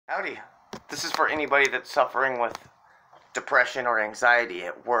Howdy. This is for anybody that's suffering with depression or anxiety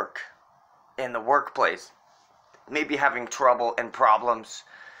at work, in the workplace. Maybe having trouble and problems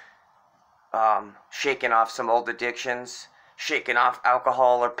shaking off some old addictions, shaking off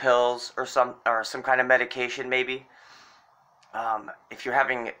alcohol or pills or some kind of medication maybe. If you're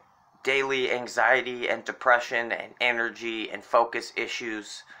having daily anxiety and depression and energy and focus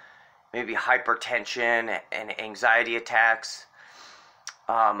issues, maybe hypertension and anxiety attacks,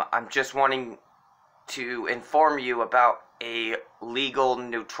 I'm just wanting to inform you about a legal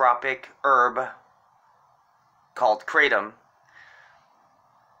nootropic herb called Kratom.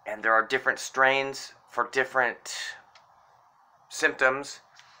 And there are different strains for different symptoms.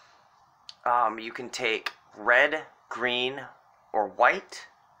 You can take red, green, or white.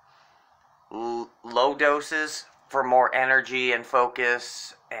 Low doses for more energy and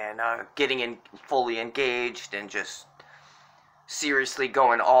focus and getting fully engaged and just seriously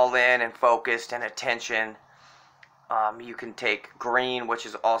going all in and focused and attention. You can take green, which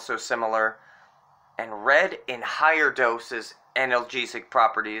is also similar, and red in higher doses, analgesic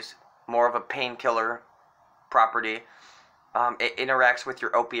properties, more of a painkiller property. It interacts with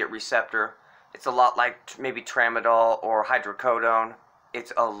your opiate receptor. It's a lot like maybe tramadol or hydrocodone.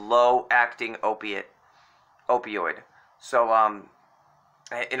 It's a low-acting opioid. So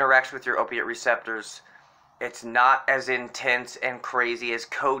it interacts with your opiate receptors. It's not as intense and crazy as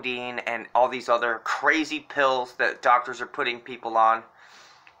codeine and all these other crazy pills that doctors are putting people on.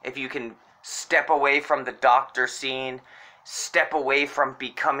 If you can step away from the doctor scene, step away from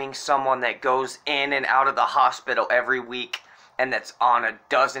becoming someone that goes in and out of the hospital every week and that's on a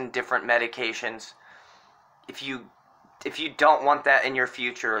dozen different medications. If you don't want that in your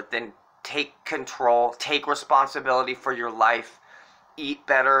future, then take control, take responsibility for your life, eat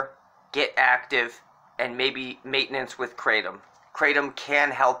better, get active, and maybe maintenance with Kratom. Kratom can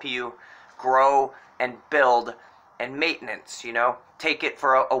help you grow and build, and maintenance, you know. Take it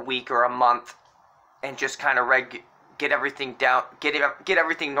for a week or a month and just kind of get everything down, get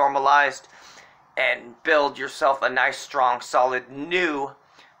everything normalized, and build yourself a nice, strong, solid, new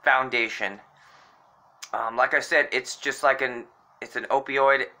foundation. Like I said, it's just like it's an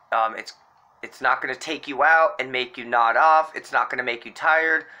opioid. It's not going to take you out and make you nod off. It's not going to make you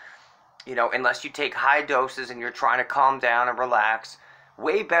tired, you know, unless you take high doses and you're trying to calm down and relax.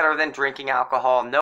 Way better than drinking alcohol. No